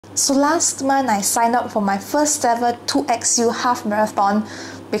So last month I signed up for my first ever 2XU half marathon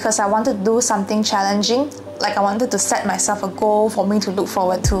because I wanted to do something challenging, like I wanted to set myself a goal for me to look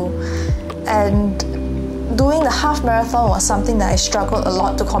forward to. And doing the half marathon was something that I struggled a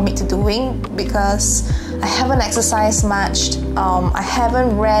lot to commit to doing because I haven't exercised much, I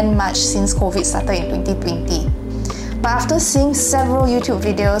haven't ran much since COVID started in 2020. But after seeing several YouTube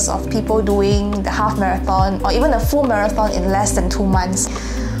videos of people doing the half marathon or even a full marathon in less than 2 months,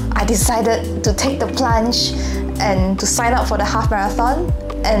 I decided to take the plunge and to sign up for the half marathon.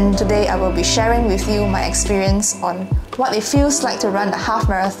 And today I will be sharing with you my experience on what it feels like to run the half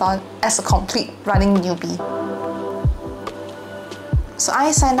marathon as a complete running newbie. So I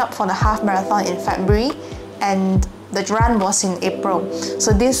signed up for the half marathon in February and the run was in April.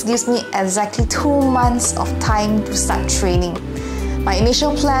 So this gives me exactly 2 months of time to start training. My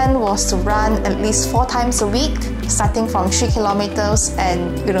initial plan was to run at least 4 times a week, starting from 3 kilometers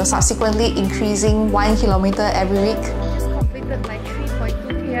and subsequently increasing 1 kilometer every week. Completed my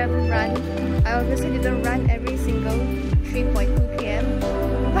 3.2 p.m. run. I obviously didn't run every single 3.2 p.m.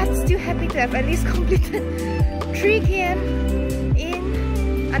 but still happy to have at least completed 3 km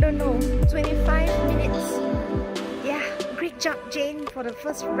in, I don't know, 25 minutes. Yeah, great job Jane for the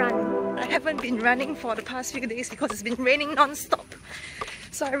first run. I haven't been running for the past few days because it's been raining non-stop.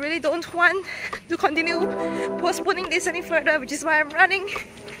 So I really don't want to continue postponing this any further, which is why I'm running.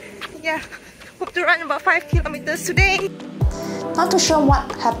 Yeah, hope to run about 5 kilometers today. Not too sure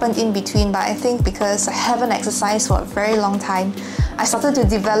what happened in between, but I think because I haven't exercised for a very long time, I started to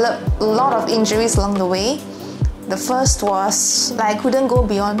develop a lot of injuries along the way. The first was that I couldn't go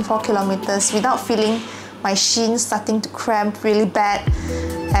beyond 4 kilometers without feeling my shins starting to cramp really bad,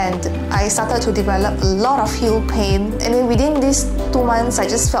 and I started to develop a lot of heel pain. And then within these 2 months, I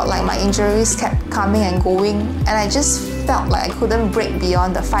just felt like my injuries kept coming and going, and I just felt like I couldn't break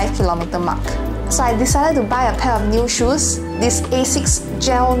beyond the 5 kilometer mark. So I decided to buy a pair of new shoes, these Asics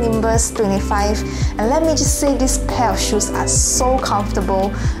Gel Nimbus 25, and let me just say this pair of shoes are so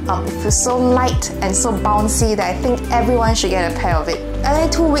comfortable, it feels so light and so bouncy that I think everyone should get a pair of it. And then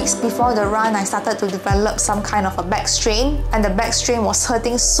 2 weeks before the run, I started to develop some kind of a back strain, and the back strain was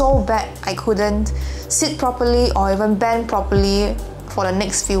hurting so bad I couldn't sit properly or even bend properly for the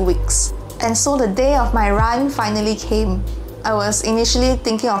next few weeks. And so the day of my run finally came. I was initially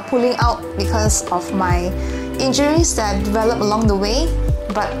thinking of pulling out because of my injuries that I developed along the way,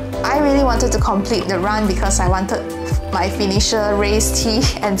 but I really wanted to complete the run because I wanted my finisher race tee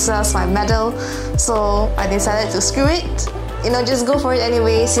and serve my medal. So I decided to screw it, just go for it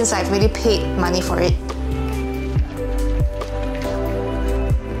anyway since I've really paid money for it.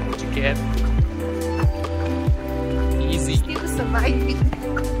 What'd you get? Easy. Still surviving.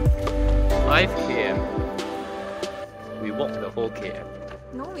 5 km. We walked the whole km.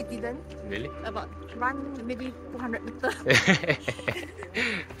 No, we didn't. Really? About run maybe 200 meters.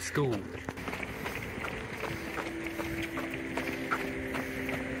 School.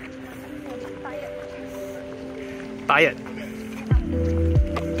 Tired.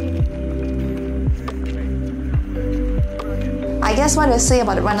 I guess what they say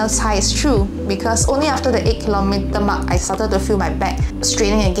about the runner's high is true, because only after the 8 kilometer mark I started to feel my back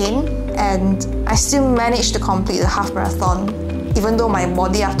straining again, and I still managed to complete the half marathon, even though my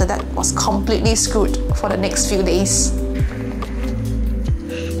body after that was completely screwed for the next few days.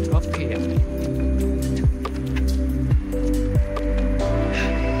 12 km.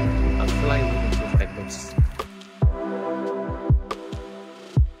 I'm flying with peppers.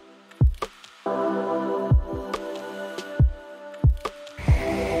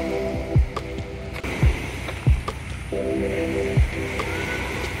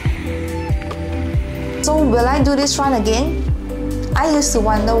 So will I do this run again? I used to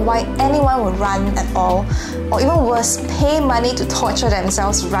wonder why anyone would run at all, or even worse, pay money to torture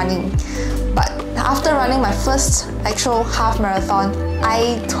themselves running. But after running my first actual half marathon,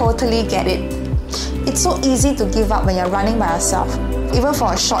 I totally get it. It's so easy to give up when you're running by yourself, even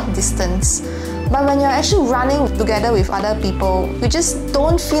for a short distance. But when you're actually running together with other people, you just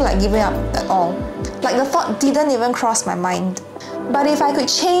don't feel like giving up at all. Like the thought didn't even cross my mind. But if I could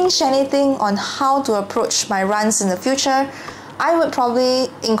change anything on how to approach my runs in the future, I would probably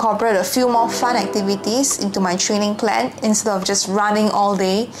incorporate a few more fun activities into my training plan instead of just running all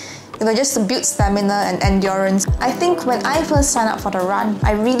day, just to build stamina and endurance. I think when I first signed up for the run,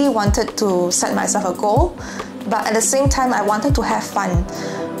 I really wanted to set myself a goal, but at the same time, I wanted to have fun.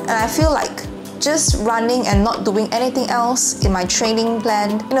 And I feel like just running and not doing anything else in my training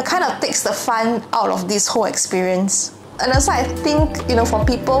plan, kind of takes the fun out of this whole experience. And also I think, for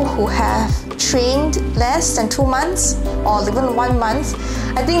people who have trained less than 2 months or even 1 month,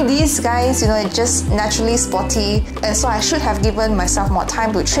 I think these guys, are just naturally sporty, and so I should have given myself more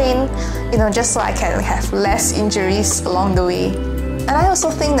time to train, just so I can have less injuries along the way. And I also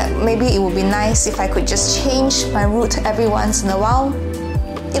think that maybe it would be nice if I could just change my route every once in a while,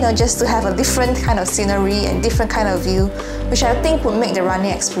 just to have a different kind of scenery and different kind of view, which I think would make the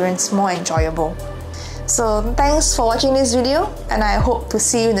running experience more enjoyable. So thanks for watching this video, and I hope to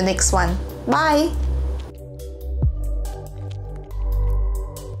see you in the next one. Bye!